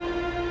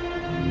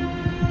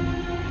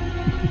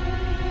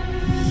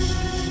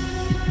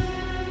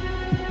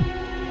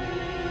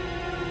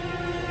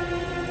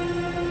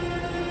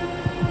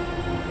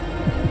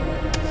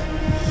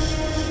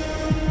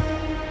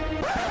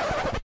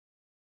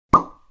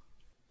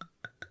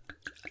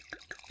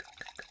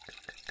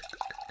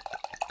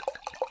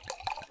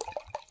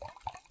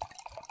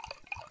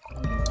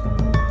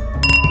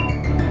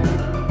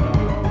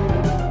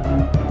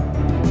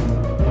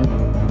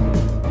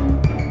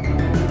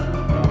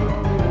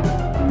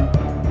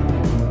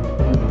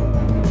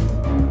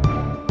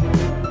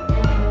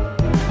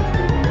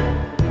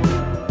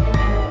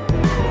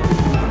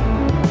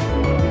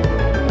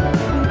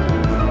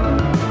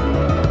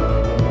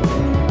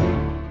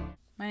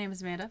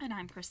Amanda. And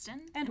I'm Kristin.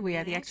 And we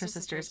are the Extra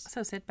Sisters.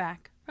 So sit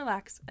back,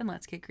 relax, and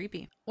let's get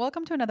creepy.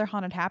 Welcome to another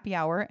Haunted Happy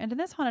Hour. And in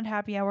this Haunted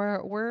Happy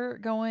Hour, we're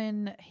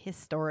going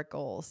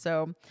historical.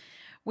 So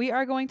we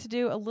are going to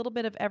do a little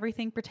bit of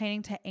everything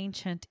pertaining to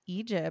ancient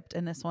Egypt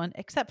in this one,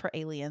 except for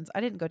aliens.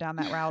 I didn't go down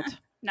that route.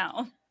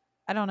 No.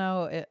 I don't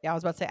know. I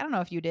was about to say, I don't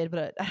know if you did,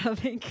 but I don't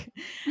think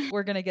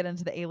we're going to get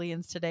into the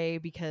aliens today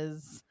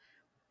because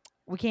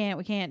we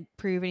can't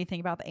prove anything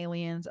about the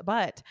aliens,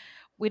 but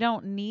we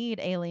don't need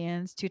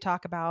aliens to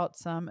talk about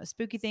some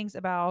spooky things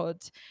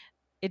about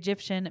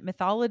Egyptian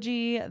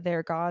mythology,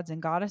 their gods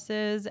and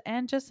goddesses,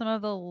 and just some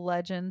of the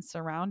legends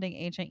surrounding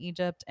ancient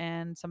Egypt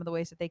and some of the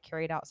ways that they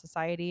carried out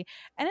society.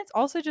 And it's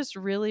also just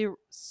really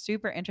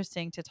super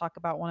interesting to talk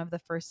about one of the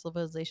first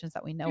civilizations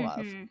that we know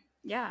of.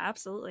 Yeah,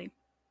 absolutely.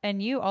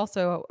 And you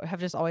also have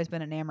just always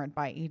been enamored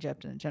by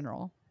Egypt in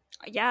general.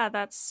 Yeah,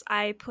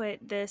 I put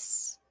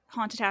this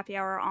Haunted Happy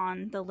Hour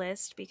on the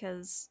list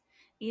because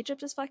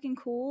Egypt is fucking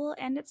cool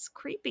and it's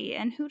creepy.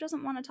 And who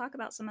doesn't want to talk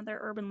about some of their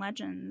urban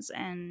legends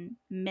and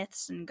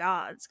myths and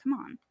gods? Come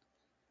on.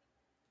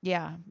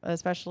 Yeah,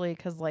 especially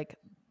because like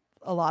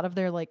a lot of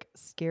their like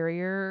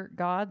scarier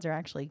gods are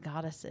actually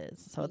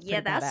goddesses. So it's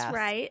pretty that's badass.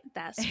 right.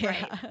 That's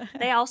right.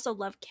 They also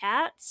love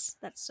cats.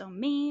 That's so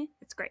me.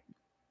 It's great.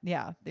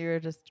 Yeah,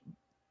 you're just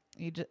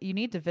you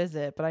need to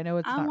visit, but I know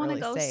it's not really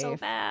safe. I want to go so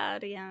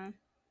bad. Yeah.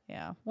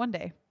 Yeah, one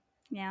day.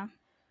 Yeah.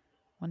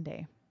 One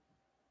day.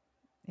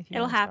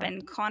 It'll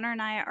happen. Connor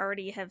and I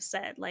already have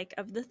said, like,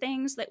 of the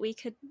things that we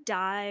could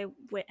die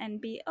with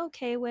and be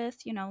okay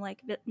with, you know,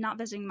 like not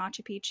visiting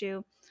Machu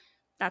Picchu,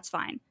 that's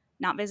fine.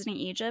 Not visiting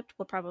Egypt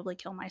will probably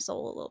kill my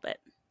soul a little bit.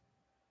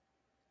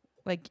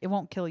 Like, it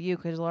won't kill you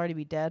because you'll already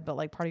be dead, but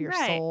like part of your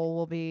soul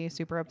will be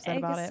super upset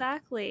about it.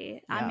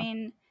 Exactly. Yeah. I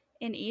mean,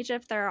 in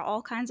Egypt, there are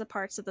all kinds of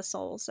parts of the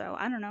soul. So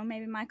I don't know,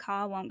 maybe my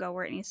ka won't go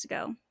where it needs to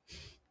go.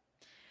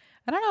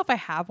 I don't know if I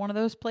have one of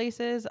those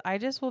places. I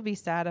just will be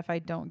sad if I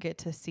don't get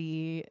to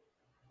see,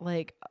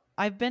 like,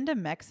 I've been to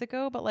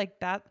Mexico, but like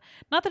that,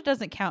 not that it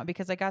doesn't count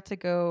because I got to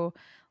go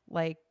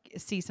like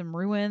see some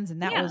ruins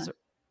and that was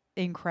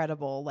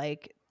incredible.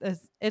 Like,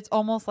 it's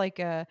almost like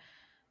a,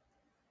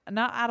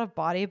 not out of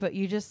body, but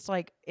you just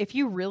like, if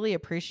you really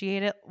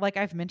appreciate it, like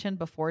I've mentioned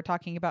before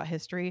talking about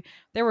history,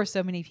 there were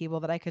so many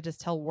people that I could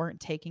just tell weren't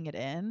taking it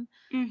in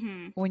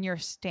when you're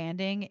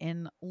standing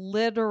in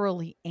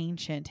literally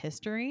ancient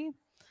history.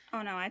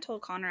 Oh no, I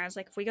told Connor, I was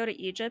like, if we go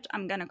to Egypt,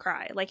 I'm gonna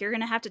cry. Like, you're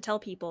gonna have to tell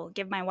people,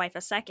 give my wife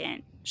a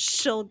second.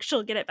 She'll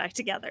get it back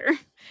together.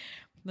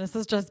 This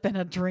has just been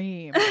a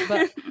dream.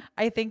 But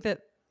I think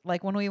that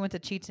like when we went to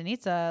Chichen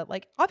Itza,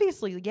 like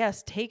obviously,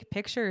 yes, take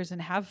pictures and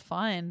have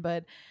fun,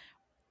 but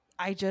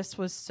I just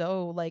was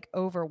so like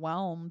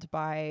overwhelmed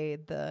by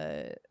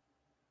the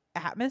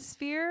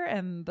atmosphere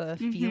and the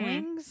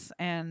feelings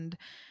and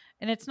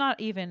it's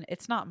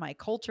not my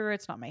culture,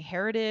 it's not my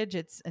heritage,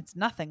 it's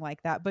nothing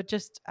like that, but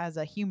just as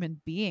a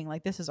human being,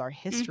 like this is our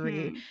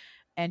history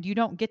and you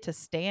don't get to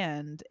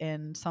stand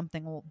in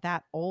something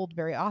that old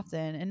very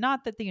often. And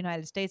not that the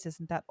United States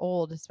isn't that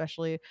old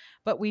especially,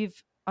 but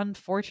we've,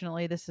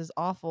 unfortunately, this is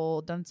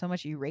awful, done so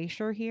much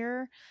erasure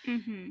here.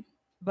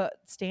 But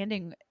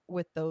standing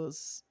with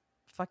those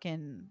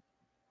fucking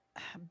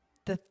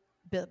the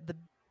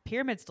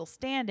pyramid's still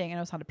standing. I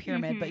know it's not a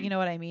pyramid, but you know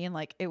what I mean?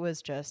 Like it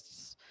was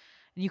just,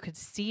 you could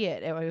see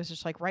it. It was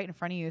just like right in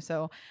front of you.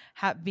 So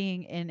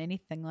being in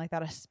anything like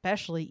that,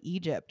 especially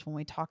Egypt, when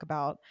we talk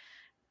about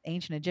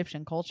ancient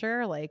Egyptian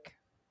culture, like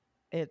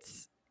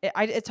it's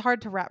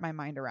hard to wrap my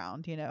mind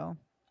around, you know?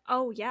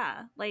 Oh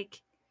yeah.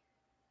 Like,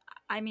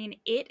 I mean,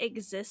 it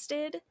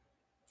existed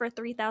for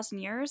 3,000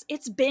 years.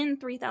 It's been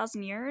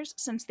 3,000 years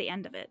since the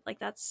end of it. Like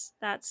that's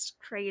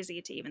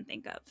crazy to even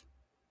think of.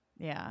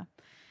 Yeah.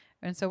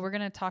 And so we're going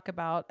to talk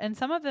about, and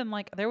some of them,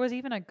 like there was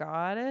even a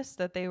goddess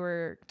that they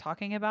were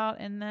talking about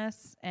in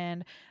this,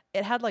 and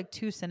it had like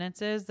 2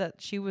 sentences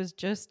that she was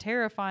just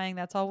terrifying.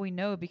 That's all we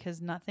know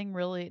because nothing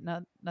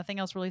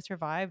else really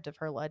survived of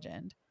her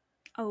legend.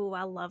 Oh,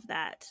 I love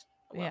that.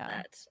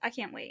 That. I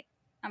can't wait.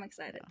 I'm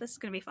excited. Yeah. This is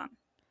going to be fun.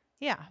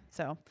 Yeah.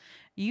 So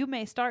you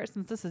may start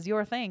since this is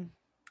your thing.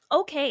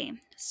 Okay.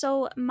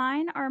 So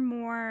mine are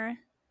more,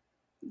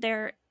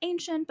 they're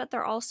ancient, but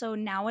they're also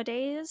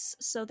nowadays.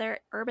 So they're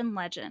urban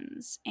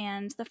legends.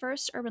 And the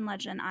first urban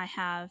legend I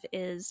have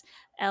is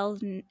El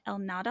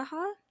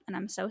Nadaha. And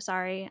I'm so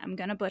sorry. I'm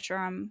going to butcher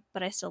them,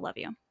 but I still love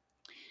you.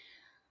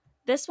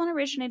 This one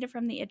originated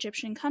from the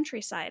Egyptian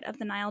countryside of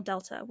the Nile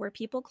Delta, where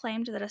people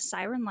claimed that a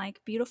siren-like,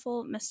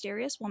 beautiful,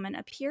 mysterious woman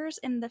appears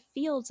in the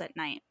fields at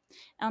night.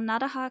 El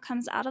Nadaha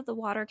comes out of the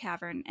water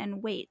cavern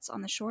and waits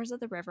on the shores of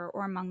the river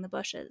or among the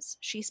bushes.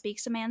 She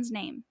speaks a man's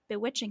name,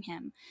 bewitching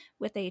him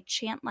with a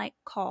chant-like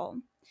call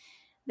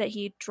that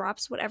he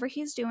drops whatever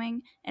he's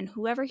doing and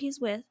whoever he's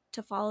with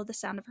to follow the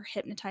sound of her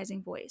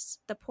hypnotizing voice.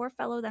 The poor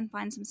fellow then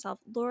finds himself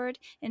lured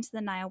into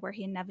the Nile where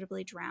he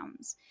inevitably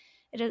drowns.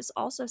 It is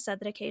also said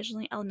that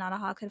occasionally El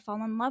Nadaha could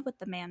fall in love with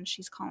the man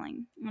she's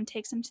calling and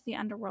takes him to the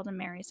underworld and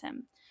marries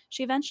him.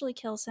 She eventually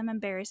kills him and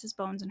buries his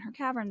bones in her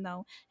cavern,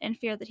 though, in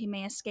fear that he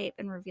may escape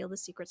and reveal the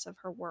secrets of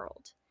her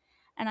world.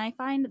 And I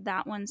find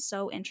that one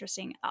so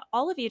interesting.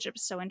 All of Egypt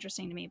is so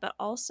interesting to me, but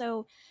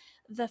also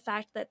the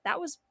fact that that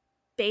was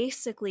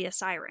basically a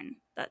siren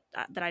that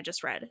I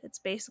just read. It's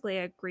basically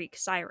a Greek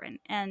siren,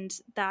 and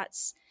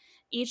that's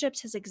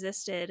Egypt has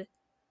existed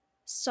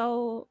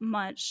so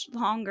much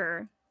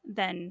longer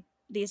than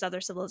these other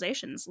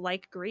civilizations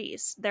like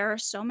Greece. There are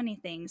so many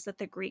things that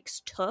the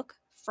Greeks took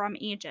from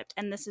Egypt,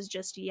 and this is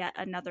just yet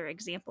another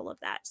example of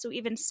that. So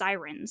even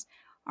sirens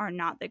are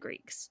not the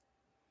Greeks.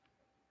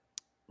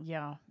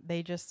 Yeah,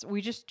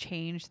 we just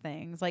change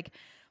things. Like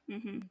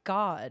Mm-hmm.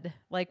 God,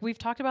 like we've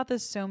talked about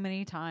this so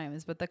many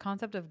times, but the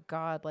concept of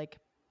God, like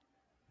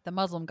the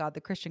Muslim God, the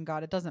Christian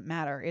God, it doesn't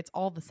matter. It's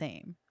all the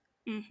same.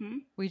 Mm-hmm.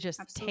 We just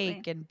Absolutely.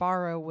 take and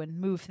borrow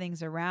and move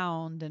things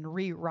around and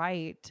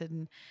rewrite,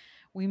 and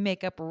we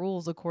make up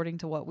rules according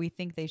to what we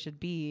think they should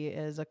be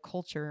as a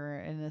culture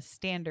and a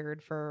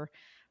standard for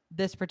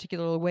this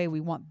particular way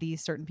we want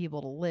these certain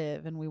people to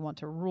live, and we want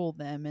to rule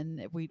them, and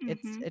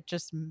Mm-hmm. it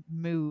just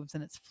moves,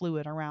 and it's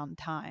fluid around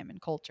time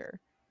and culture.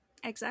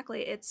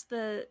 Exactly. It's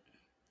the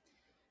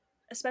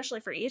especially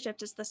for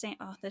Egypt, it's the same.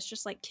 Oh, this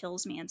just like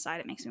kills me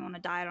inside. It makes me want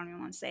to die. I don't even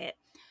want to say it.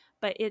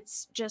 But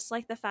it's just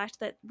like the fact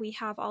that we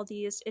have all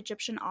these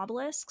Egyptian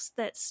obelisks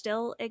that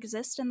still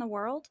exist in the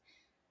world,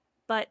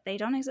 but they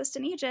don't exist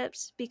in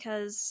Egypt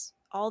because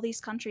all these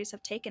countries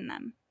have taken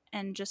them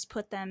and just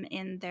put them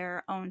in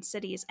their own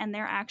cities. And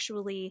they're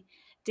actually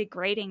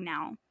degrading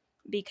now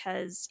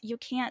because you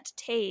can't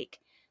take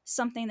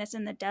something that's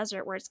in the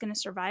desert where it's going to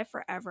survive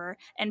forever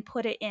and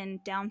put it in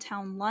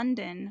downtown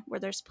London where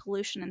there's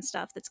pollution and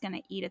stuff that's going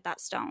to eat at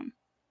that stone.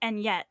 And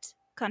yet,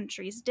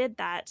 countries did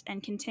that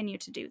and continue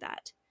to do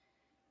that.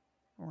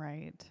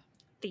 Right.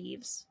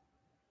 Thieves.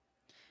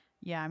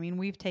 Yeah, I mean,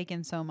 we've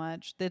taken so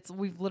much.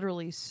 We've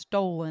literally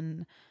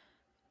stolen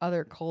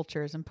other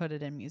cultures and put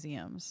it in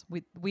museums.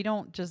 We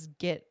don't just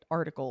get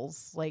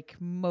articles. Like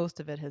most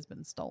of it has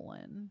been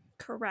stolen.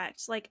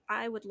 Correct. Like,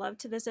 I would love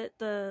to visit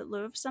the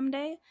Louvre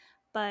someday,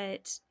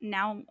 but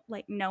now,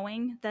 like,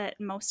 knowing that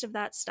most of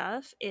that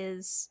stuff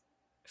is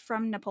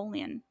from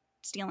Napoleon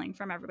stealing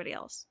from everybody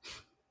else.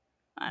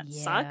 That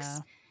Yeah.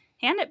 sucks.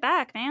 Hand it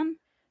back, man.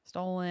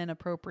 Stolen,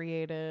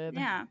 appropriated.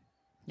 Yeah.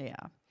 Yeah.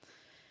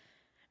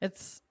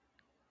 It's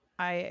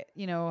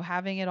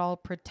having it all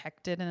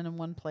protected and in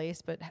one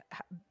place, but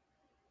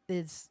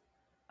is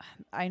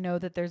I know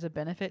that there's a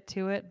benefit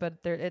to it, but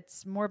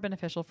it's more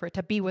beneficial for it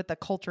to be with the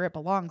culture it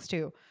belongs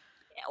to.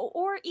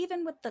 Or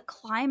even with the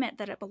climate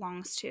that it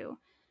belongs to.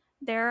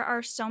 There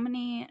are so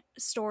many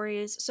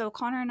stories. So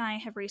Connor and I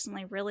have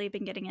recently really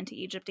been getting into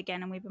Egypt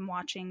again, and we've been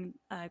watching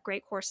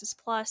Great Courses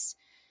Plus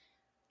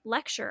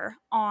lecture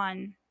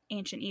on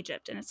ancient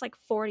Egypt, and it's like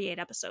 48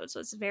 episodes, so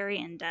it's very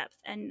in depth.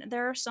 And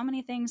there are so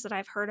many things that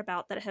I've heard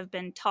about that have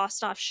been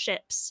tossed off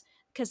ships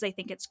because they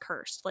think it's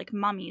cursed, like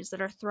mummies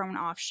that are thrown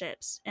off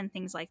ships and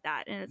things like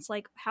that. And it's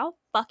like, how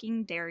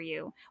fucking dare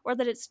you? Or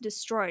that it's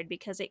destroyed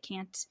because it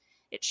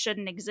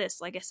shouldn't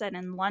exist. Like I said,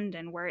 in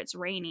London where it's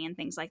rainy and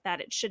things like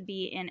that, it should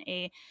be in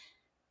a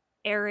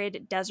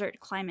arid desert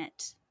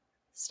climate.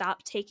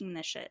 Stop taking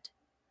this shit.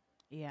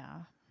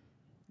 Yeah,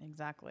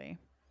 exactly.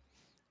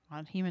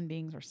 Human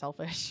beings are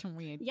selfish.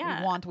 We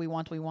Yeah, want, we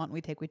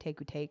take.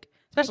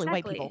 Especially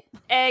white people.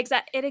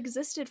 exactly. It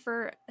existed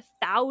for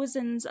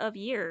thousands of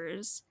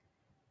years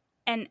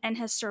and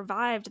has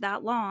survived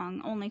that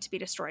long only to be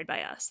destroyed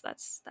by us.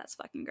 That's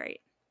fucking great.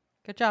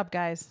 Good job,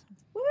 guys.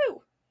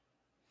 Woo!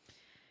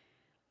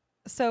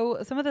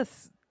 So some of the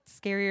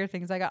scarier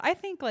things I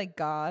think like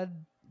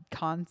God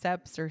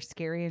concepts are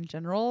scary in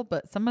general,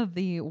 but some of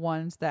the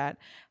ones that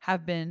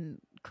have been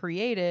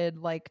created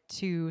like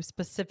to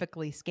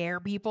specifically scare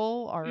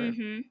people are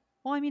Mm-hmm.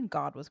 well, I mean,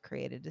 God was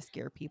created to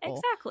scare people,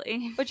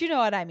 Exactly. but you know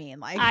what I mean.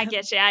 Like I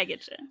get you. I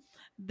get you.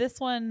 this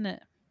one,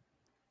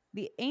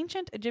 the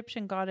ancient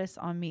Egyptian goddess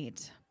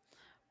Amit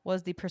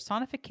was the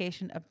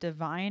personification of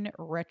divine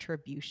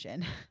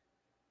retribution.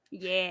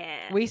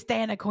 Yeah. We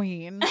stand a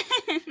queen.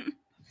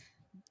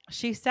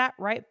 She sat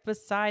right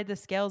beside the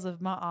scales of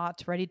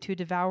Ma'at, ready to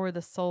devour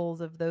the souls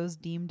of those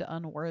deemed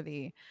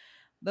unworthy.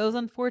 Those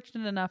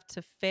unfortunate enough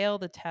to fail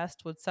the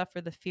test would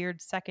suffer the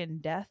feared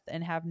second death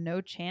and have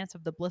no chance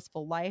of the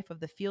blissful life of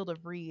the field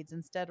of reeds,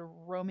 instead of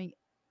roaming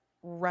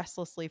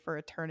restlessly for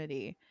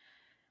eternity.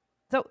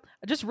 So,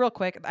 just real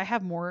quick, I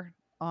have more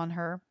on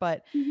her,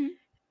 but Mm-hmm.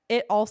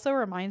 it also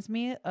reminds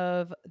me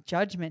of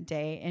Judgment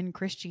Day in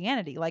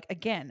Christianity. Like,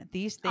 again,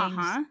 these things,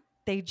 Uh-huh.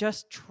 they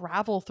just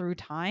travel through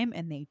time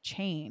and they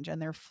change and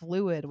they're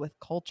fluid with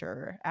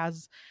culture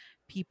as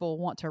people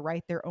want to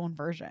write their own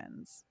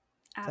versions.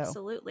 So,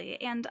 Absolutely.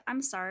 And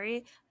I'm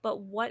sorry, but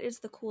what is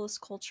the coolest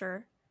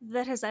culture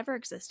that has ever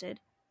existed?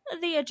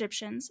 The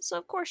Egyptians. So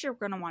of course you're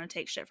going to want to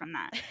take shit from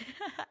that.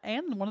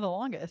 and one of the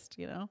longest.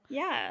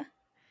 Yeah.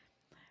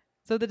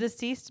 So the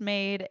deceased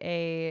made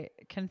a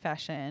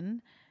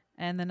confession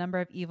and the number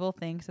of evil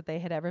things that they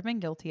had ever been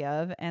guilty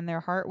of, and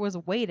their heart was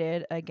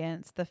weighted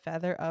against the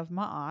feather of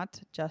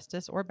Ma'at,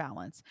 justice or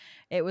balance.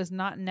 It was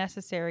not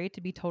necessary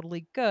to be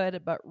totally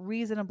good, but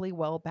reasonably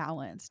well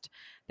balanced.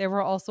 There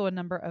were also a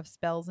number of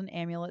spells and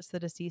amulets the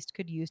deceased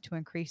could use to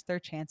increase their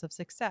chance of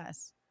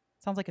success.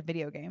 Sounds like a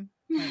video game.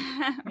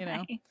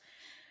 Right.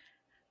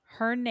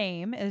 Her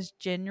name is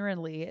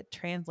generally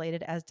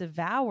translated as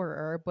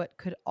devourer, but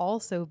could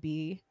also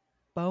be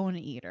bone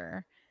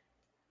eater.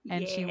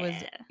 And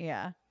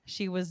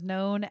she was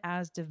known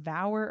as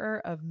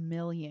devourer of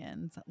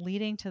millions,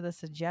 leading to the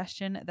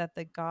suggestion that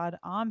the god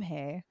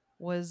Amhe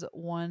was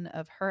one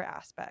of her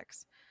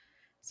aspects.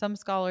 Some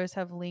scholars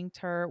have linked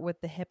her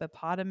with the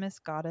hippopotamus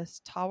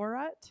goddess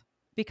Tawarat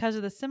because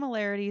of the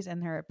similarities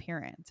in her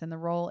appearance and the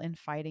role in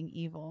fighting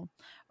evil.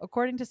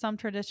 According to some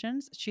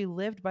traditions, she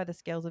lived by the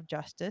scales of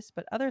justice,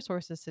 but other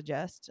sources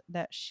suggest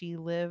that she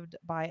lived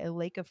by a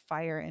lake of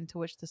fire into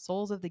which the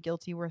souls of the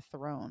guilty were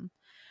thrown.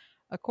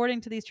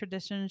 According to these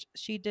traditions,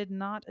 she did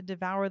not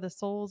devour the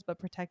souls but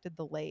protected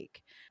the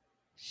lake.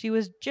 She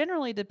was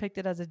generally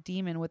depicted as a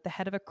demon with the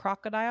head of a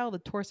crocodile, the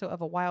torso of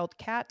a wild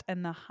cat,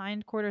 and the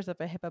hindquarters of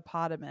a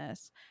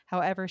hippopotamus.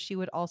 However, she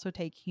would also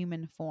take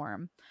human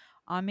form.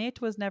 Amet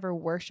was never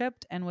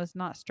worshipped and was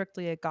not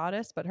strictly a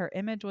goddess, but her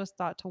image was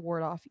thought to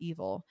ward off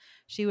evil.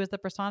 She was the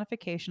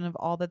personification of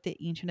all that the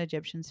ancient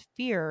Egyptians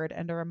feared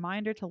and a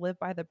reminder to live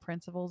by the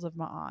principles of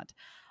Ma'at.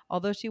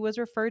 Although she was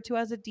referred to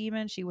as a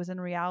demon, she was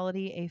in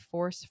reality a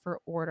force for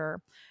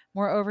order.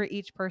 Moreover,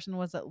 each person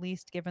was at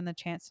least given the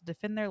chance to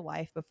defend their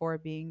life before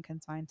being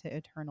consigned to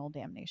eternal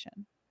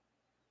damnation.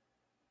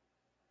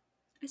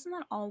 Isn't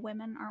that all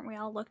women? Aren't we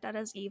all looked at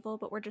as evil,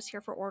 but we're just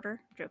here for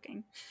order?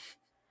 Joking.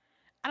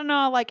 I don't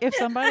know, like if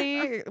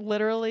somebody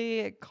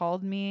literally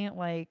called me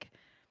like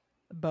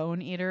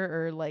bone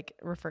eater or like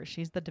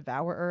she's the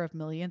devourer of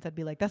millions, I'd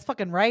be like, that's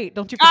fucking right.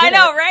 Don't you forget I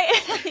know, it.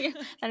 right?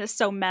 That is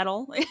so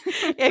metal.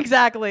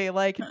 Exactly.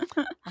 Like,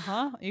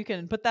 you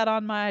can put that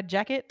on my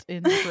jacket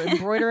and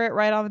embroider it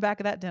right on the back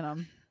of that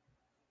denim.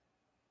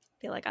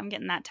 Feel like I'm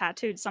getting that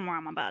tattooed somewhere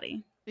on my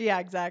body. Yeah,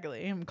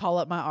 exactly. And call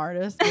up my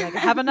artist. Be like,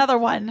 have another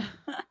one.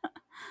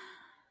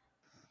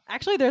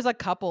 Actually, there's a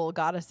couple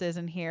goddesses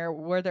in here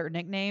where their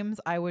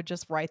nicknames, I would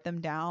just write them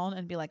down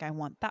and be like, I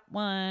want that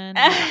one, and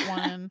that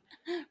one.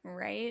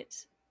 Right.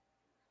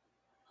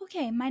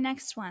 Okay, my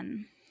next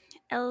one.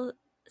 El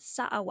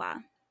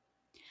Sa'awa.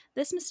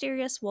 This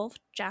mysterious wolf,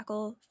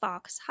 jackal,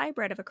 fox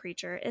hybrid of a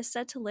creature is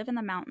said to live in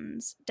the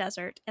mountains,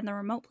 desert, and the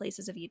remote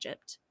places of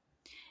Egypt.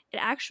 It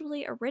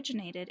actually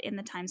originated in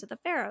the times of the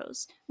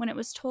pharaohs, when it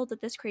was told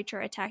that this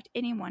creature attacked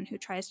anyone who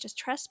tries to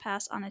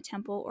trespass on a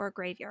temple or a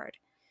graveyard.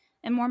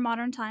 In more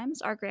modern times,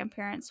 our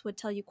grandparents would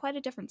tell you quite a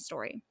different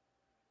story.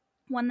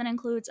 One that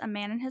includes a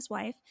man and his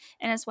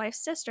wife's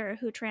sister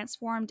who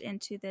transformed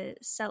into the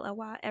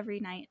Selawa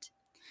every night.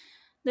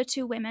 The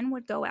two women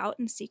would go out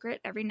in secret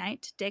every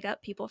night to dig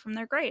up people from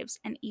their graves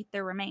and eat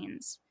their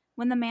remains.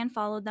 When the man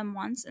followed them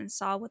once and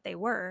saw what they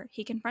were,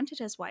 he confronted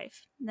his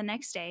wife the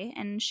next day,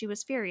 and she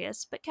was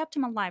furious but kept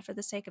him alive for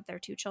the sake of their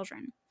two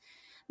children.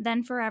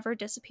 Then forever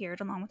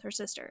disappeared along with her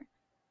sister.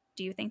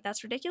 Do you think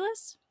that's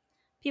ridiculous?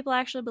 People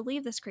actually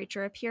believe this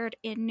creature appeared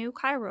in New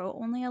Cairo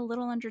only a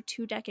little under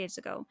 2 decades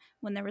ago,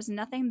 when there was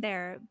nothing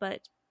there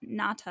but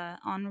Nata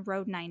on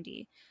Road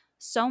 90.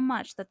 So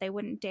much that they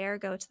wouldn't dare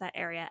go to that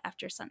area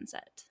after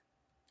sunset.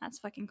 That's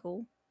fucking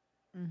cool.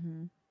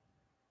 Mm-hmm.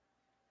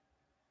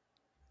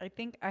 I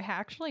think I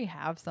actually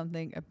have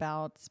something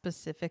about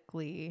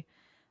specifically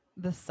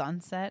the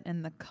sunset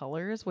and the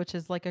colors, which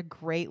is like a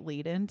great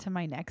lead in to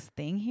my next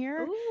thing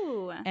here.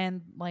 Ooh.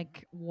 And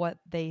like what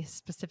they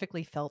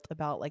specifically felt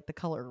about like the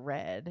color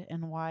red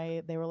and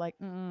why they were like,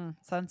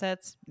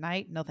 sunsets,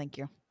 night, no thank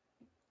you.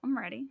 I'm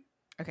ready.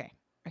 Okay.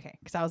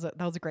 Because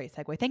that was a great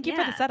segue. Thank you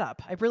for the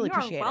setup. I really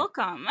appreciate it. You're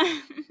welcome.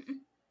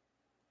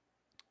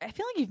 I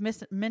feel like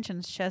you've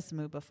mentioned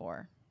Shesmu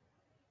before.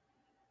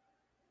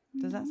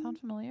 Does that sound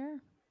familiar?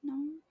 No.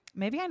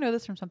 Maybe I know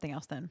this from something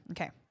else then.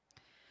 Okay.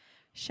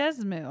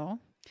 Shesmu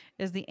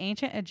is the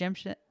ancient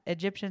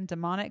Egyptian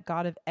demonic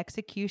god of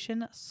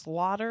execution,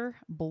 slaughter,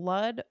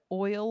 blood,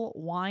 oil,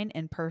 wine,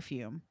 and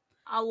perfume.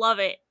 I love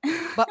it.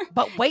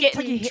 But wait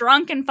till you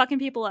drunk and fucking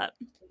people up.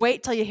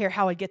 Wait till you hear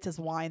how he gets his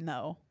wine,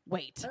 though.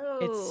 Wait. Oh.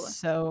 It's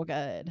so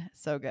good.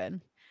 So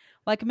good.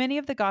 Like many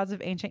of the gods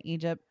of ancient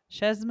Egypt,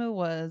 Shesmu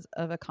was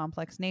of a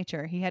complex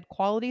nature. He had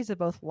qualities of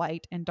both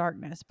light and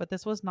darkness, but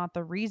this was not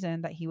the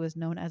reason that he was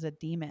known as a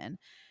demon.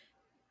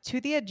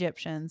 To the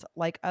Egyptians,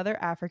 like other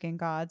African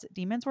gods,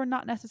 demons were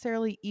not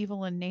necessarily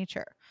evil in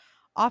nature.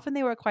 Often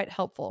they were quite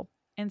helpful.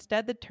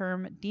 Instead, the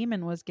term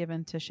demon was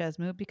given to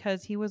Shesmu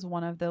because he was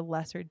one of the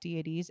lesser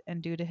deities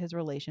and due to his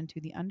relation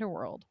to the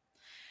underworld.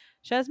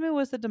 Shesmu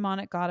was the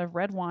demonic god of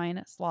red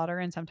wine, slaughter,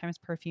 and sometimes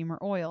perfume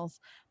or oils.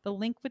 The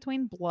link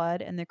between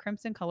blood and the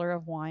crimson color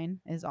of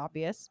wine is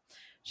obvious.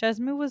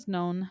 Shesmu was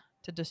known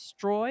to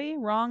destroy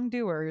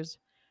wrongdoers,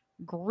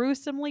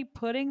 gruesomely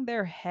putting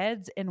their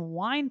heads in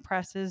wine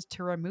presses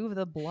to remove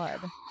the blood.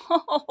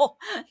 Oh,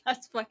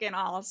 that's fucking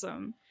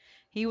awesome.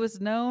 He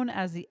was known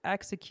as the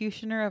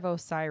executioner of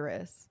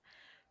Osiris.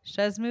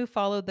 Shesmu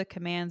followed the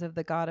commands of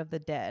the god of the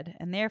dead,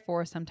 and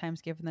therefore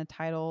sometimes given the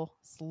title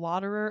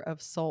Slaughterer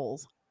of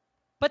Souls.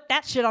 Put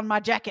that shit on my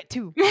jacket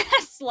too.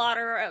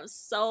 Slaughterer of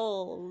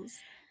souls.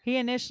 He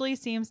initially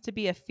seems to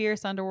be a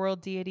fierce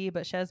underworld deity,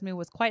 but Shesmu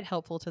was quite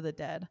helpful to the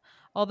dead.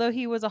 Although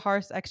he was a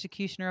harsh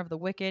executioner of the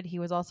wicked, he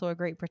was also a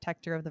great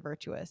protector of the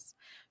virtuous.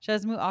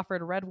 Shesmu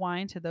offered red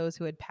wine to those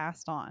who had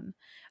passed on.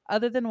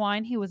 Other than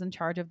wine, he was in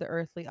charge of the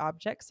earthly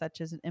objects,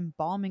 such as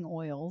embalming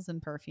oils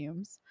and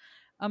perfumes.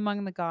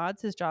 Among the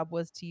gods, his job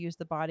was to use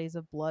the bodies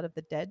of blood of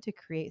the dead to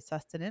create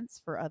sustenance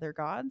for other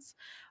gods.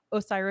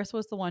 Osiris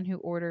was the one who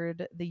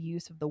ordered the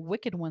use of the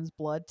wicked one's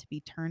blood to be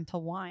turned to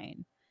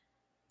wine.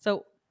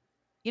 So,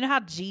 you know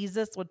how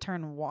Jesus would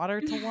turn water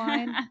to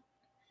wine?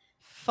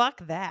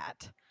 Fuck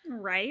that.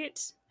 Right?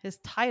 His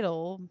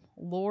title,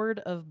 Lord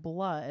of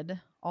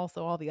Blood,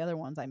 also all the other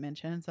ones I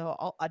mentioned.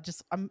 So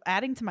I'm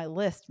adding to my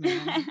list,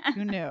 man.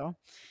 Who knew?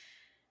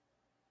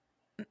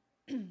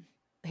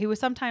 He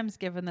was sometimes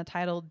given the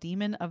title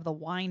Demon of the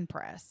Wine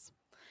Press.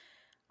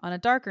 On a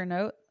darker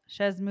note,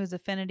 Shesmu's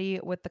affinity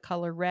with the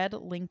color red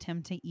linked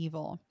him to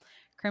evil.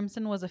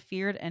 Crimson was a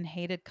feared and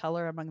hated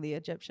color among the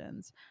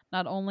Egyptians.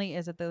 Not only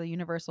is it the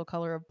universal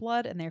color of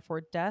blood and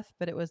therefore death,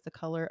 but it was the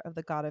color of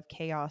the god of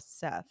chaos,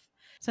 Seth.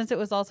 Since it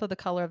was also the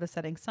color of the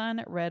setting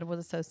sun, red was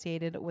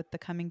associated with the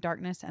coming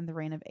darkness and the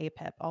reign of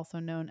Apep, also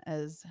known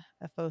as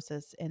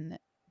Aphosis in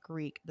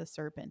Greek, the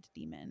serpent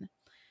demon.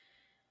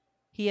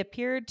 He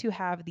appeared to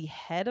have the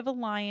head of a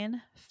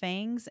lion,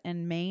 fangs,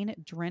 and mane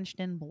drenched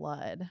in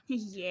blood.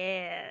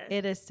 Yeah.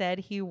 It is said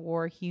he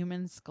wore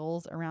human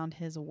skulls around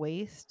his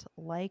waist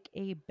like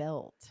a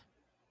belt.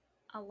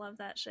 I love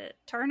that shit.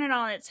 Turn it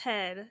on its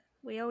head.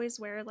 We always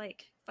wear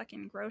like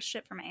fucking gross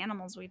shit from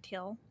animals we'd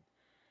kill.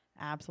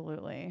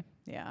 Absolutely.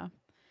 Yeah.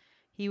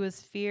 He was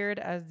feared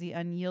as the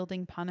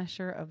unyielding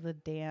punisher of the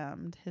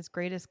damned. His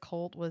greatest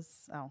cult was,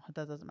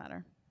 that doesn't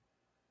matter.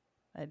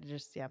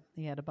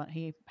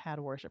 He had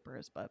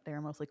worshippers, but they were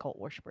mostly cult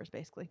worshippers,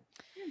 basically.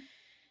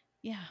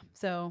 Yeah,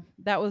 so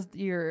that was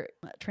your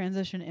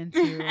transition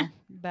into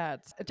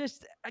that.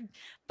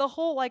 The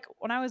whole, like,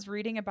 when I was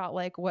reading about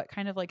like what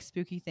kind of like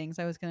spooky things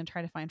I was going to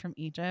try to find from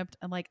Egypt,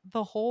 and like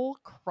the whole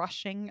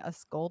crushing a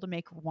skull to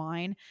make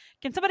wine.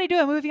 Can somebody do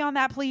a movie on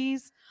that,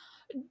 please?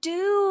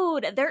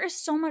 Dude, there is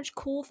so much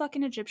cool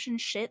fucking Egyptian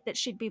shit that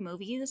should be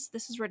movies.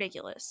 This is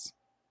ridiculous.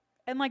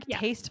 And like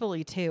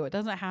tastefully too. It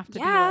doesn't have to be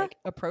Yeah. like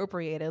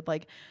appropriated.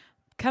 Like,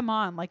 come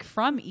on, like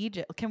from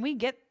Egypt. Can we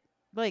get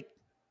like,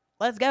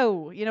 let's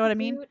go. You know what I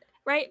mean? Dude,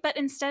 right. But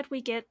instead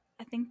we get,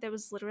 I think there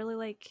was literally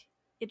like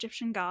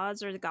Egyptian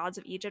gods or the gods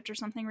of Egypt or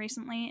something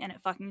recently, and it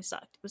fucking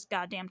sucked. It was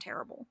goddamn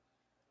terrible.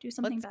 Do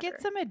something Let's better.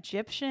 get some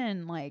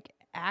Egyptian like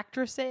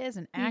actresses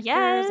and actors.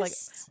 Yes.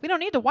 Like, we don't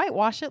need to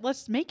whitewash it.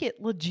 Let's make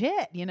it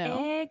legit, you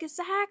know?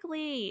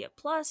 Exactly.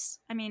 Plus,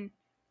 I mean,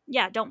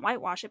 yeah, don't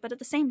whitewash it, but at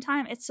the same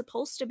time, it's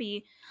supposed to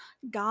be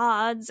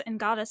gods and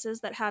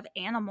goddesses that have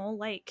animal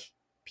like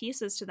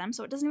pieces to them,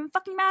 so it doesn't even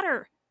fucking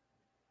matter.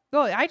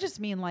 Well, I just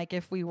mean like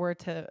if we were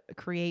to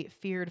create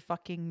feared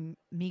fucking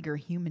meager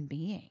human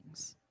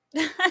beings.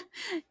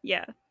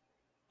 Yeah.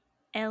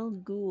 El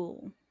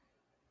Ghul.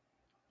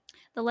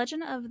 The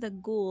legend of the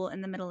ghoul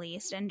in the Middle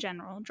East in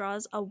general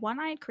draws a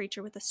one-eyed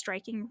creature with a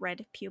striking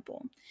red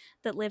pupil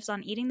that lives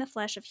on eating the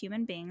flesh of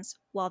human beings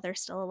while they're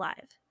still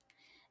alive.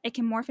 It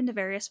can morph into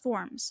various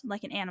forms,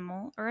 like an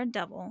animal or a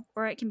devil,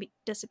 or it can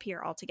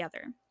disappear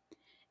altogether.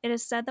 It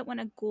is said that when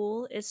a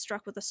ghoul is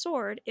struck with a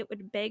sword, it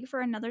would beg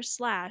for another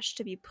slash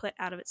to be put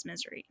out of its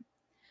misery.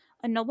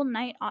 A noble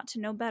knight ought to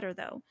know better,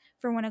 though,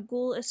 for when a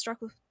ghoul is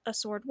struck with a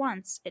sword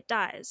once, it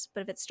dies,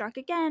 but if it's struck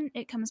again,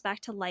 it comes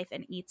back to life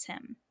and eats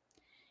him.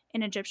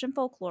 In Egyptian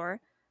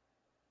folklore,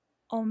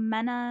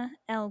 Omena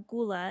el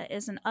Gula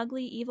is an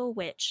ugly, evil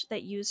witch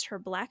that used her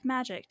black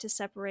magic to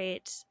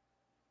separate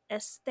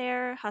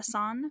Esther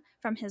Hassan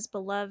from his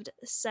beloved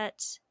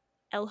Set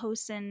El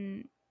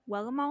Hosn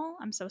Welgamal.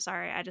 I'm so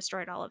sorry, I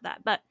destroyed all of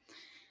that. But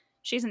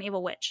she's an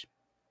evil witch.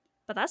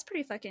 But that's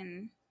pretty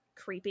fucking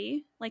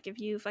creepy. Like, if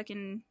you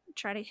fucking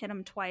try to hit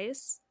them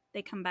twice,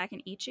 they come back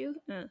and eat you.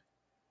 Ugh.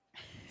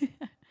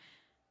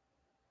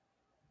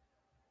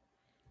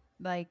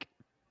 Like,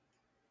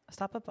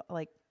 stop up.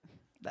 Like,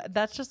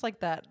 that's just like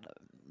that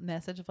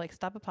message of like,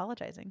 stop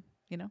apologizing,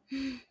 you know?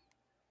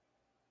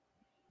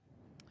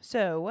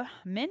 So,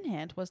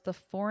 Minhit was the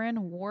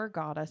foreign war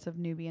goddess of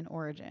Nubian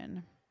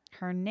origin.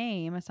 Her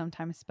name is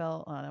sometimes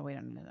spelled. Oh, no, we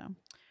don't need to know.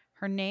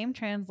 Her name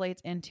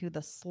translates into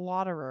the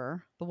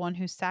slaughterer, the one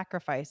who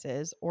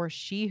sacrifices, or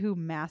she who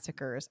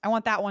massacres. I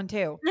want that one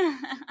too.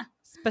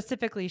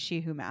 Specifically, she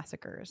who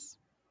massacres.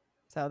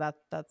 So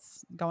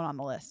that's going on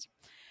the list.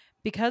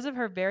 Because of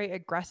her very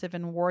aggressive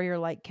and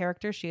warrior-like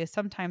character, she is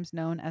sometimes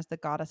known as the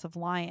goddess of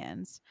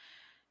lions.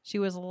 She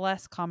was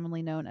less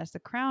commonly known as the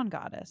crown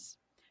goddess.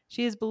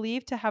 She is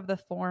believed to have the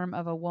form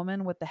of a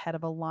woman with the head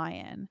of a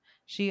lion.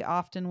 She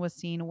often was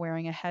seen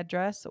wearing a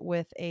headdress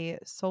with a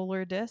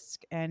solar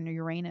disk and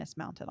Uranus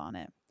mounted on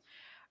it.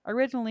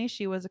 Originally,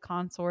 she was a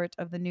consort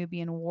of the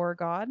Nubian war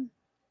god.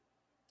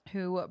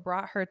 who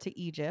brought her to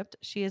Egypt.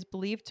 She is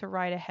believed to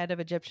ride ahead of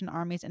Egyptian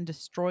armies and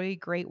destroy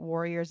great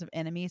warriors of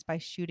enemies by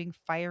shooting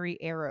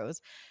fiery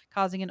arrows,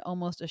 causing an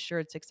almost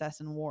assured success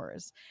in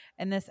wars.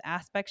 In this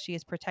aspect, she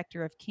is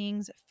protector of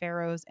kings,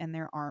 pharaohs, and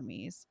their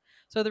armies.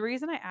 So the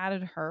reason I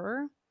added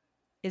her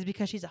is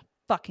because she's a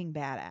fucking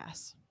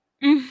badass.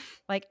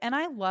 Like, and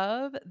I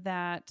love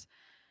that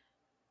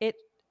it.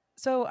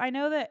 So I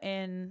know that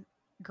in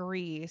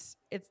Greece,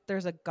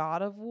 there's a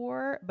god of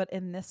war, but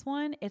in this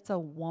one, it's a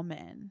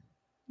woman.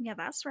 Yeah,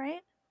 that's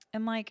right.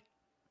 And like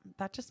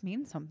that just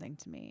means something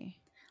to me.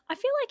 I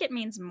feel like it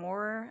means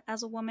more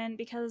as a woman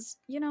because,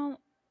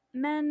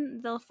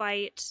 men, they'll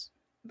fight,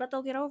 but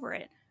they'll get over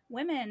it.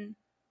 Women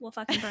will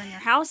fucking burn your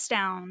house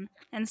down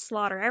and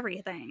slaughter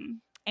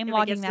everything. I'm If it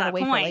logging gets to that that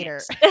away for point.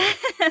 later.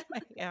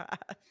 Yeah.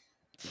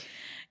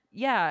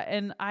 Yeah,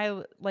 and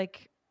I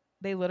like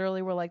they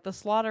literally were like the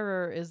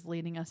slaughterer is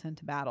leading us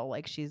into battle.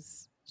 Like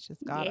she's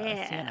got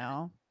us, you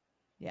know.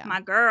 Yeah. My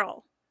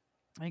girl.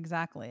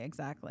 Exactly.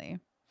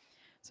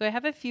 So I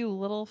have a few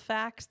little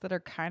facts that are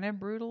kind of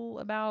brutal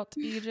about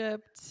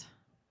Egypt.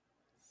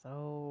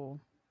 So,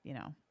 you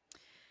know,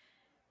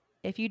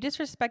 if you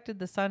disrespected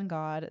the sun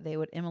god, they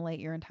would immolate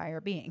your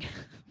entire being.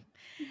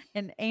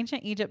 In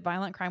ancient Egypt,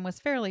 violent crime was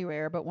fairly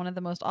rare, but one of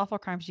the most awful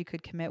crimes you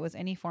could commit was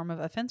any form of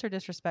offense or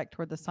disrespect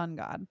toward the sun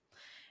god.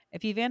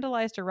 If you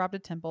vandalized or robbed a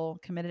temple,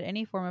 committed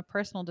any form of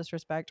personal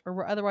disrespect, or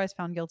were otherwise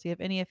found guilty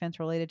of any offense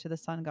related to the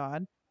sun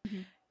god,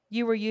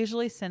 you were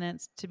usually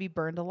sentenced to be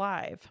burned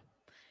alive.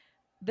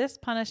 This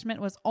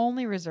punishment was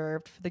only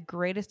reserved for the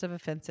greatest of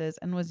offenses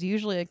and was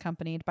usually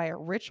accompanied by a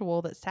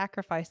ritual that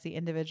sacrificed the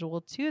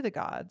individual to the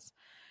gods.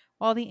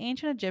 While the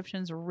ancient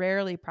Egyptians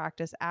rarely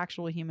practiced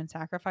actual human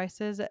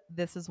sacrifices,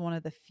 this is one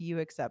of the few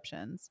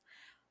exceptions.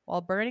 While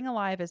burning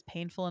alive is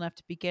painful enough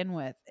to begin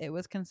with, it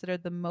was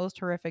considered the most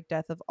horrific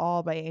death of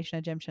all by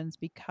ancient Egyptians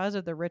because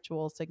of the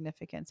ritual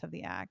significance of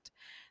the act.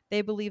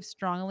 They believed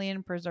strongly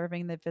in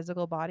preserving the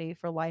physical body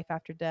for life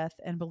after death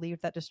and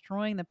believed that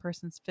destroying the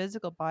person's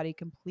physical body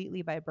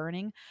completely by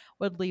burning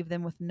would leave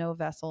them with no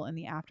vessel in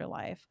the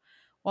afterlife.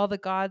 While the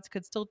gods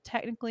could still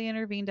technically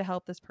intervene to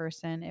help this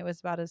person, it was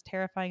about as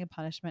terrifying a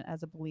punishment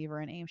as a believer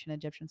in ancient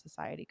Egyptian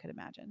society could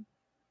imagine.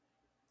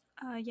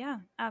 Yeah,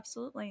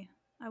 absolutely.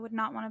 I would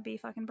not want to be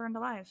fucking burned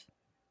alive.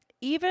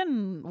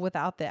 Even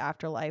without the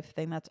afterlife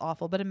thing, that's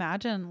awful. But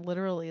imagine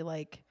literally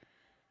like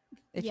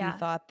if you Yeah,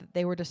 thought that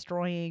they were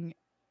destroying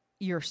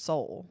your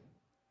soul.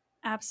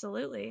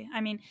 absolutely.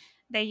 I mean,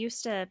 they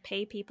used to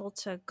pay people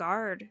to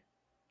guard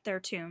their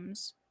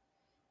tombs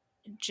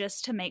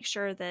just to make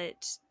sure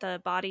that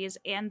the bodies,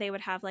 and they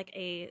would have like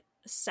a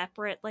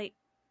separate like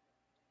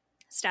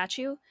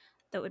statue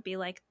that would be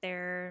like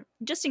their,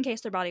 just in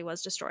case their body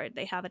was destroyed,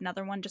 they have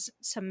another one just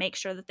to make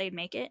sure that they'd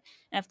make it.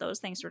 And if those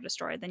things were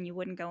destroyed, then you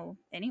wouldn't go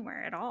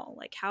anywhere at all.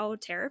 Like, how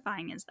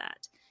terrifying is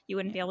that? You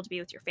wouldn't be able to be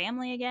with your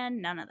family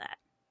again. None of that.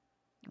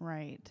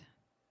 Right.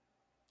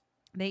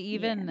 They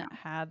even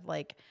had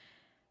like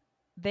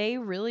they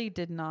really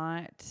did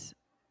not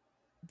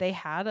they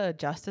had a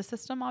justice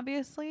system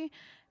obviously,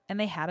 and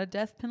they had a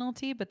death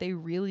penalty, but they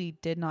really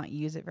did not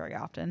use it very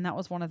often. And that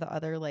was one of the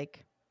other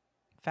like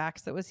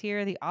facts that was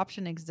here. The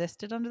option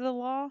existed under the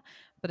law,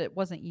 but it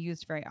wasn't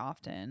used very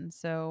often.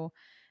 So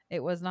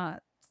it was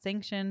not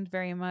sanctioned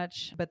very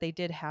much, but they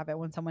did have it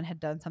when someone had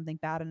done something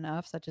bad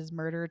enough, such as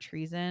murder,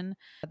 treason.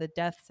 The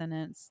death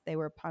sentence they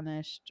were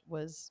punished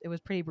was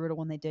pretty brutal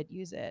when they did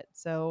use it.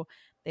 So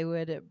they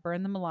would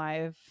burn them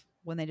alive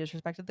when they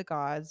disrespected the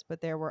gods,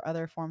 but there were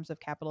other forms of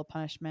capital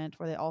punishment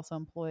where they also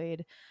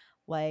employed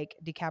like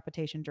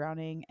decapitation,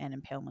 drowning, and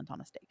impalement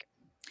on a stake.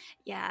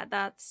 Yeah,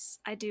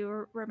 I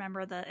do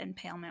remember the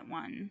impalement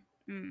one.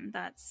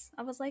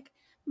 I was like,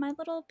 my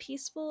little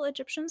peaceful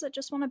Egyptians that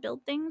just want to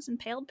build things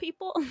impaled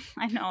people.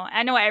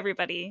 I know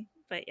everybody,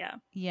 but yeah.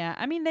 Yeah,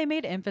 I mean, they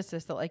made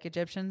emphasis that like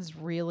Egyptians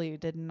really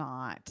did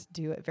not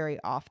do it very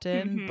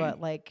often, but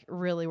like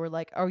really were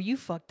like, "Oh, you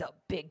fucked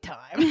up big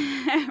time."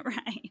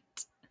 Right.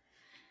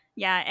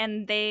 Yeah,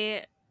 and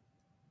they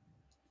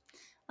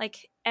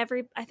like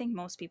I think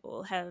most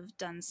people have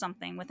done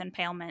something with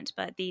impalement,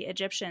 but the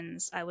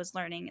Egyptians, I was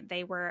learning,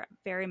 they were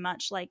very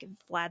much like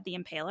Vlad the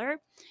Impaler,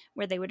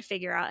 where they would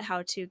figure out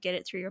how to get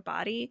it through your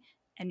body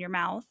and your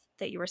mouth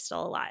that you were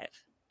still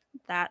alive.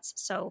 That's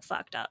so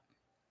fucked up.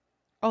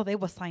 Oh, they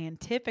were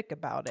scientific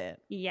about it.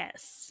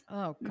 Yes.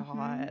 Oh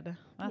God,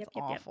 that's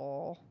Yep.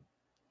 awful.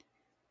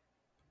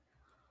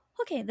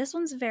 Okay, this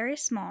one's very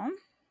small.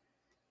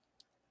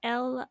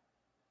 El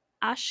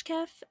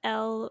Ashkef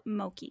El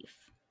Mokif.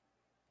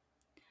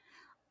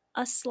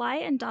 A sly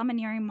and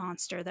domineering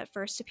monster that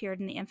first appeared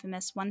in the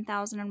infamous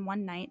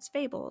 1001 Nights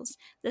fables,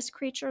 this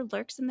creature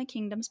lurks in the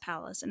kingdom's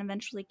palace and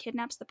eventually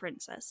kidnaps the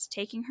princess,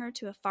 taking her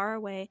to a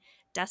faraway,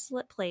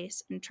 desolate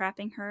place and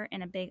trapping her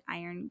in a big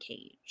iron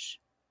cage.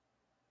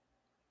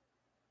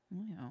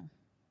 Yeah.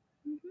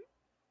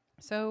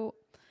 So,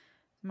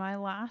 my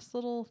last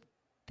little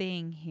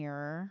thing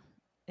here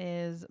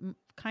is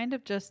kind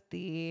of just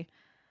the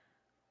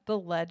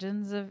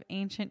legends of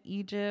ancient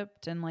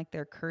Egypt and like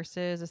their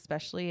curses,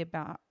 especially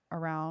about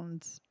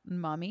around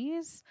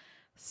mummies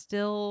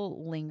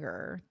still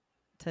linger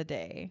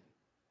today.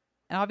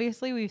 And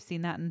obviously, we've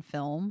seen that in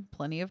film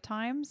plenty of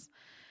times,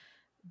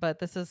 but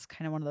this is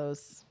kind of one of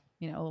those,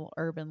 little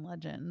urban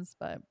legends.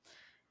 But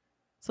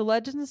so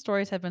legends and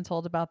stories have been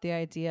told about the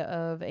idea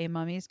of a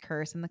mummy's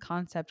curse, and the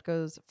concept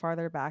goes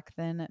farther back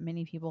than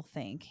many people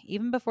think.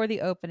 Even before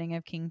the opening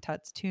of King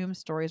Tut's tomb,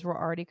 stories were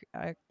already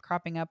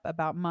cropping up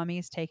about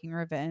mummies taking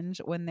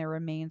revenge when their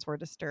remains were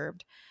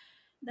disturbed.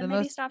 Then The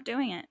maybe most, stop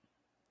doing it.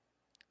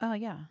 oh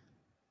yeah,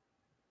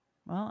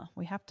 well,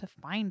 we have to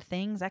find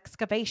things,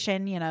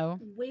 excavation.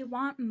 We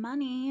want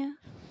money,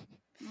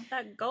 not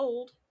that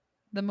gold.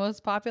 The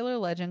most popular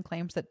legend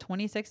claims that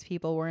 26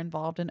 people were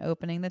involved in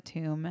opening the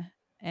tomb,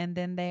 and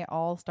then they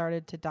all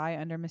started to die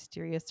under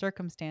mysterious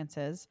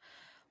circumstances,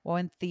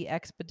 with the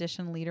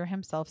expedition leader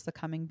himself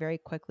succumbing very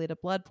quickly to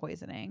blood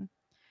poisoning.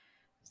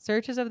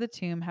 Searches of the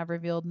tomb have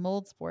revealed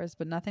mold spores,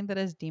 but nothing that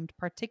is deemed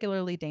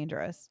particularly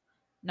dangerous,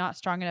 not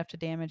strong enough to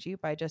damage you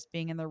by just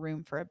being in the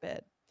room for a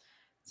bit.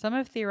 Some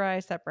have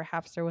theorized that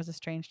perhaps there was a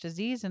strange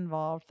disease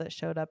involved that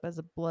showed up as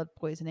a blood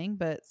poisoning,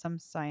 but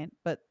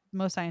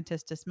most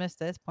scientists dismiss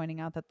this, pointing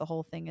out that the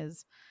whole thing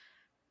is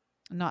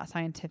not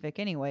scientific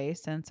anyway,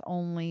 since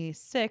only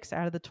 6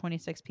 out of the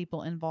 26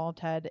 people involved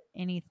had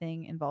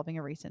anything involving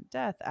a recent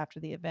death after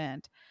the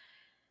event.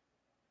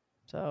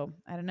 So,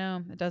 I don't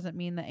know. It doesn't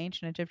mean the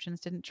ancient Egyptians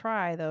didn't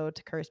try, though,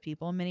 to curse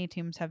people. Many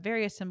tombs have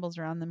various symbols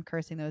around them,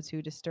 cursing those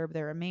who disturb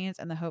their remains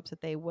in the hopes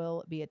that they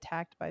will be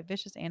attacked by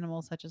vicious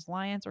animals such as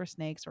lions or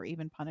snakes, or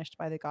even punished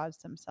by the gods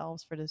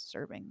themselves for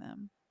disturbing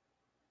them.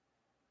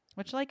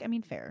 Which,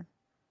 fair.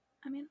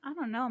 I mean, I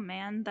don't know,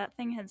 man. That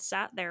thing had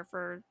sat there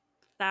for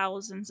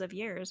thousands of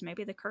years.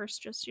 Maybe the curse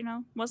just,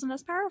 wasn't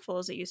as powerful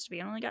as it used to be.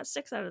 It only got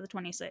 6 out of the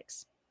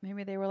 26.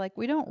 Maybe they were like,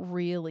 we don't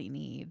really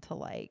need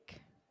to,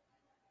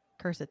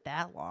 curse it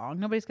that long.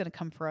 Nobody's going to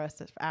come for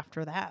us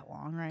after that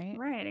long, right?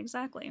 Right,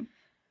 exactly.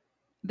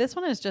 This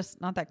one is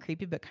just not that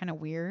creepy, but kind of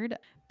weird.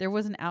 There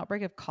was an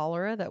outbreak of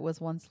cholera that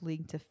was once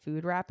linked to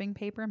food wrapping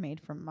paper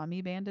made from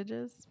mummy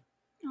bandages.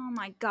 Oh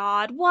my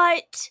god,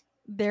 what?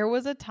 There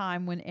was a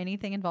time when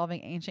anything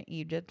involving ancient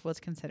Egypt was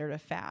considered a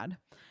fad.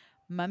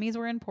 Mummies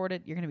were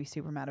imported. You're going to be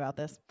super mad about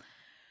this.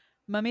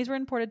 Mummies were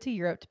imported to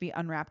Europe to be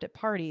unwrapped at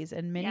parties,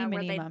 and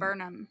where they'd burn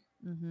them.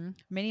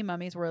 Many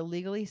mummies were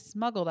illegally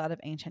smuggled out of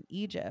ancient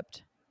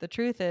Egypt. The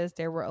truth is,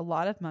 there were a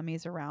lot of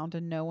mummies around,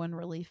 and no one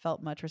really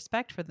felt much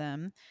respect for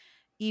them.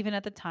 Even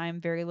at the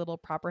time, very little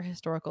proper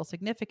historical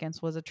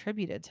significance was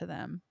attributed to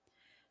them.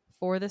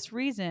 For this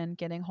reason,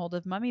 getting hold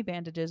of mummy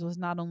bandages was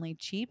not only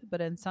cheap,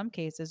 but in some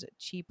cases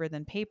cheaper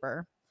than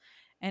paper.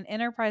 An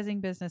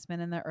enterprising businessman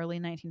in the early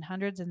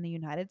 1900s in the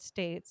United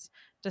States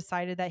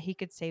decided that he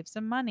could save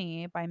some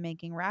money by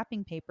making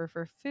wrapping paper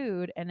for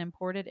food and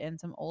imported in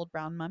some old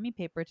brown mummy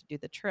paper to do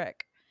the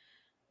trick.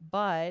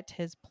 But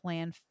his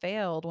plan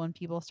failed when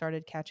people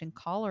started catching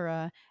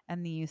cholera,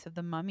 and the use of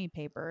the mummy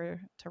paper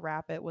to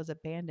wrap it was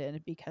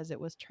abandoned because it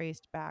was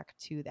traced back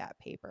to that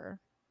paper.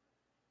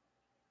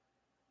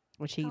 That's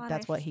what he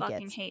gets. I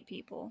fucking hate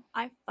people.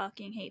 I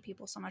fucking hate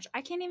people so much.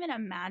 I can't even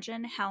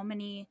imagine how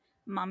many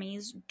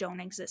mummies don't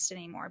exist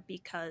anymore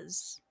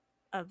because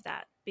of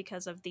that,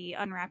 because of the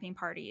unwrapping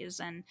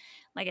parties. And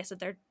like I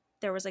said,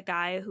 there was a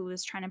guy who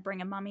was trying to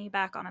bring a mummy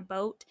back on a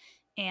boat,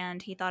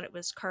 and he thought it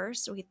was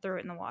cursed, so he threw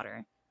it in the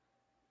water.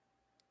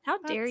 How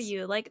dare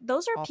you?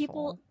 Those are awful.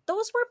 people.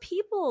 Those were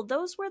people.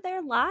 Those were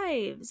their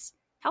lives.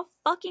 How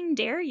fucking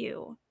dare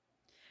you?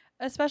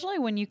 Especially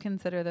when you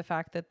consider the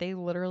fact that they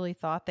literally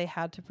thought they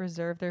had to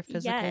preserve their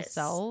physical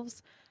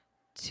selves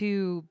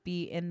to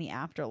be in the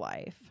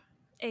afterlife.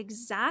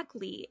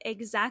 Exactly.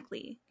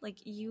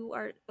 You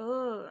are,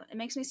 it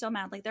makes me so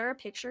mad. There are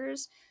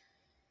pictures.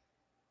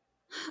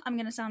 I'm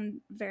going to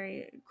sound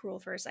very cruel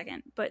for a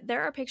second, but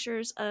there are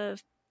pictures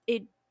of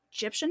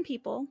Egyptian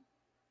people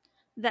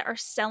that are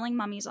selling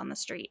mummies on the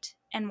street.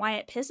 And why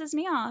it pisses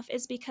me off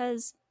is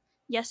because,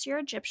 yes, you're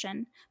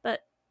Egyptian,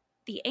 but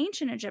the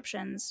ancient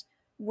Egyptians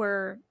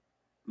were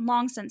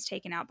long since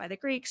taken out by the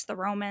Greeks, the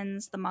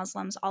Romans, the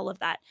Muslims, all of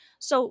that.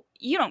 So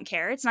you don't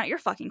care. It's not your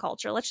fucking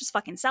culture. Let's just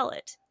fucking sell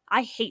it.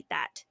 I hate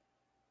that.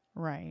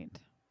 Right.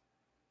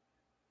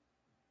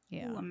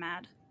 Yeah. Ooh, I'm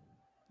mad.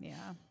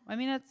 Yeah. I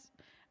mean,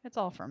 it's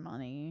all for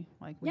money.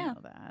 We know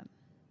that.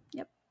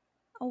 Yep.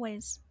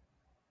 Always.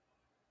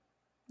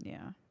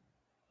 Yeah.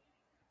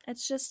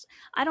 It's just,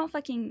 I don't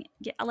fucking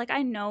get,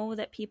 I know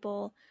that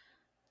people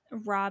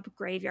rob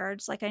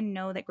graveyards. I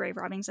know that grave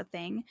robbing's a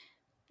thing,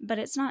 but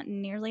it's not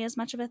nearly as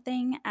much of a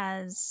thing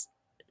as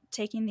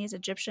taking these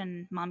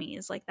Egyptian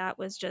mummies. That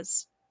was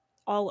just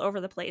all over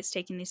the place,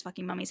 taking these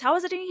fucking mummies. How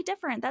is it any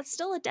different? That's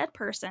still a dead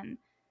person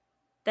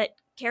that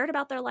cared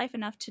about their life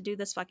enough to do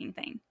this fucking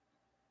thing.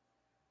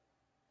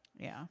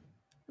 Yeah.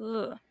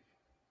 Ugh.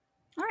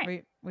 All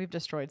right. We've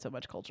destroyed so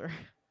much culture.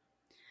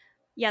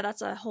 Yeah,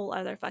 that's a whole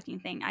other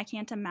fucking thing. I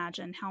can't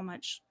imagine how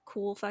much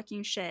cool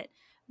fucking shit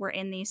were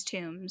in these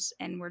tombs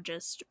and were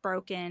just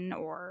broken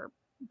or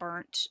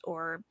burnt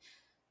or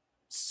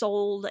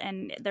sold,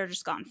 and they're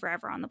just gone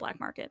forever on the black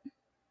market.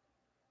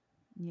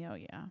 Yeah.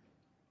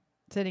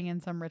 sitting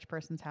in some rich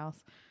person's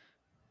house.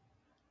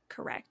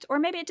 Correct. Or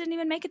maybe it didn't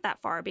even make it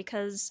that far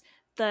because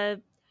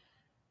the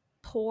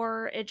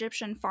poor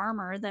Egyptian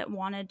farmer that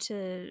wanted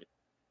to,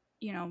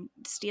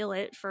 steal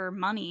it for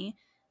money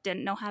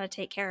didn't know how to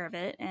take care of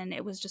it, and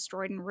it was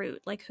destroyed en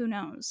route. Like, who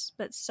knows?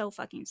 But so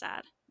fucking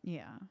sad.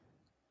 Yeah.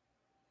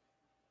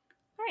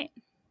 All right.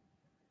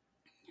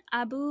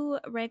 Abu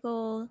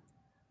Regel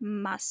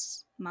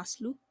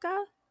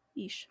Masluka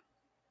Ish.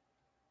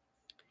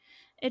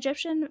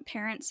 Egyptian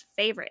parents'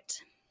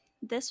 favorite.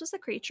 This was the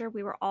creature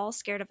we were all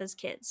scared of as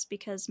kids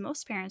because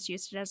most parents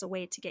used it as a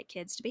way to get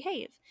kids to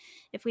behave.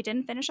 If we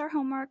didn't finish our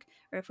homework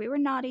or if we were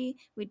naughty,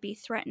 we'd be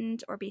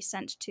threatened or be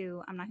sent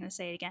to, I'm not going to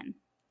say it again,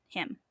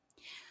 him.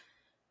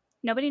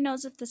 Nobody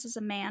knows if this is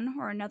a man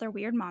or another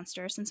weird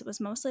monster since it was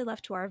mostly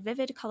left to our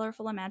vivid,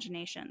 colorful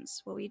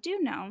imaginations. What we do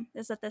know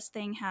is that this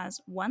thing has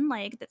one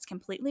leg that's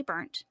completely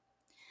burnt,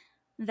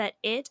 that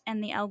it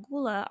and the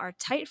Algula are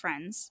tight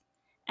friends,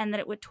 and that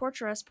it would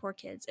torture us poor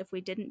kids if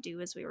we didn't do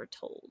as we were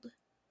told.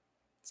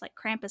 It's like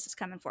Krampus is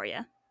coming for you.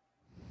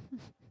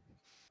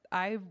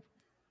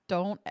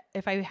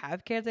 If I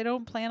have kids, I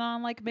don't plan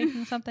on like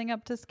making something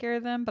up to scare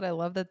them, but I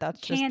love that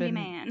that's just been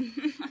Candyman.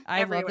 I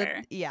love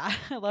Everywhere. that. Yeah.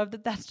 I love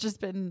that that's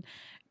just been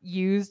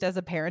used as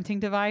a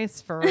parenting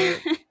device for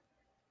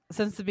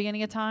since the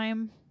beginning of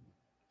time.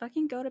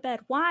 Fucking go to bed.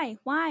 Why?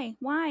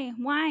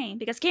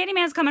 Because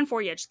Candyman's coming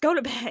for you. Just go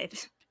to bed.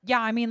 Yeah,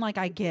 I mean, like,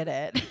 I get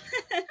it.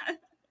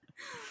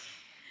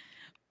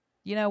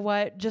 You know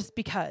what? Just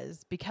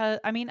because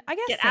I mean, I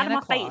guess Get out of Santa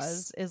my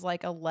Claus is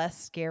like a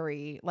less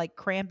scary, like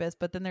Krampus,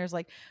 but then there's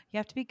like, you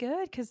have to be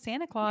good because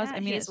Santa Claus, Yeah, I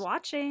mean, he's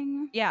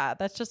watching. Yeah,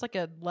 that's just like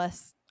a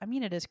less, I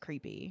mean, it is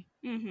creepy,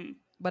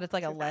 but it's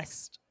like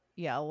less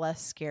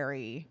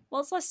scary.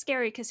 Well, it's less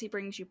scary because he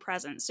brings you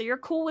presents. So you're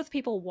cool with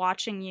people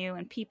watching you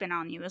and peeping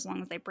on you as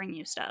long as they bring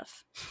you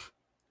stuff.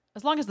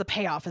 As long as the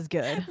payoff is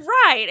good.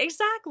 Right,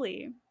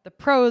 exactly. The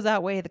pros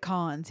outweigh the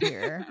cons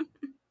here.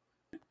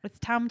 It's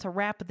time to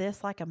wrap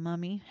this like a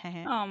mummy.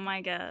 Oh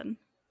my god.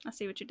 I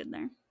see what you did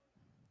there.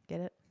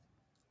 Get it?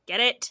 Get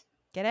it?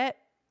 Get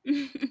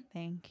it?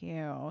 Thank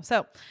you.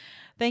 So,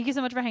 thank you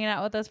so much for hanging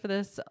out with us for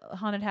this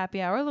haunted happy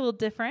hour. A little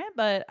different,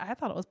 but I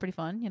thought it was pretty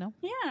fun,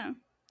 Yeah.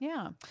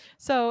 Yeah.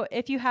 So,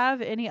 if you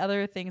have any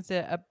other things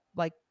that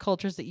like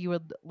cultures that you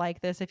would like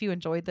this, if you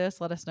enjoyed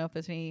this, let us know if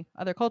there's any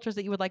other cultures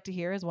that you would like to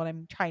hear is what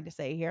I'm trying to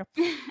say here.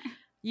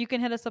 You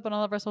can hit us up on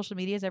all of our social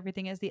medias.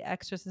 Everything is the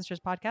Extra Sisters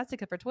Podcast,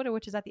 except for Twitter,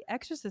 which is at the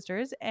Extra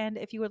Sisters. And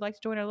if you would like to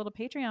join our little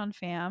Patreon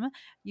fam,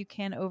 you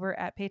can over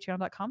at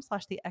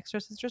patreon.com/the Extra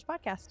Sisters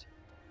Podcast.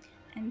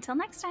 Until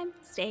next time,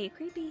 stay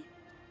creepy.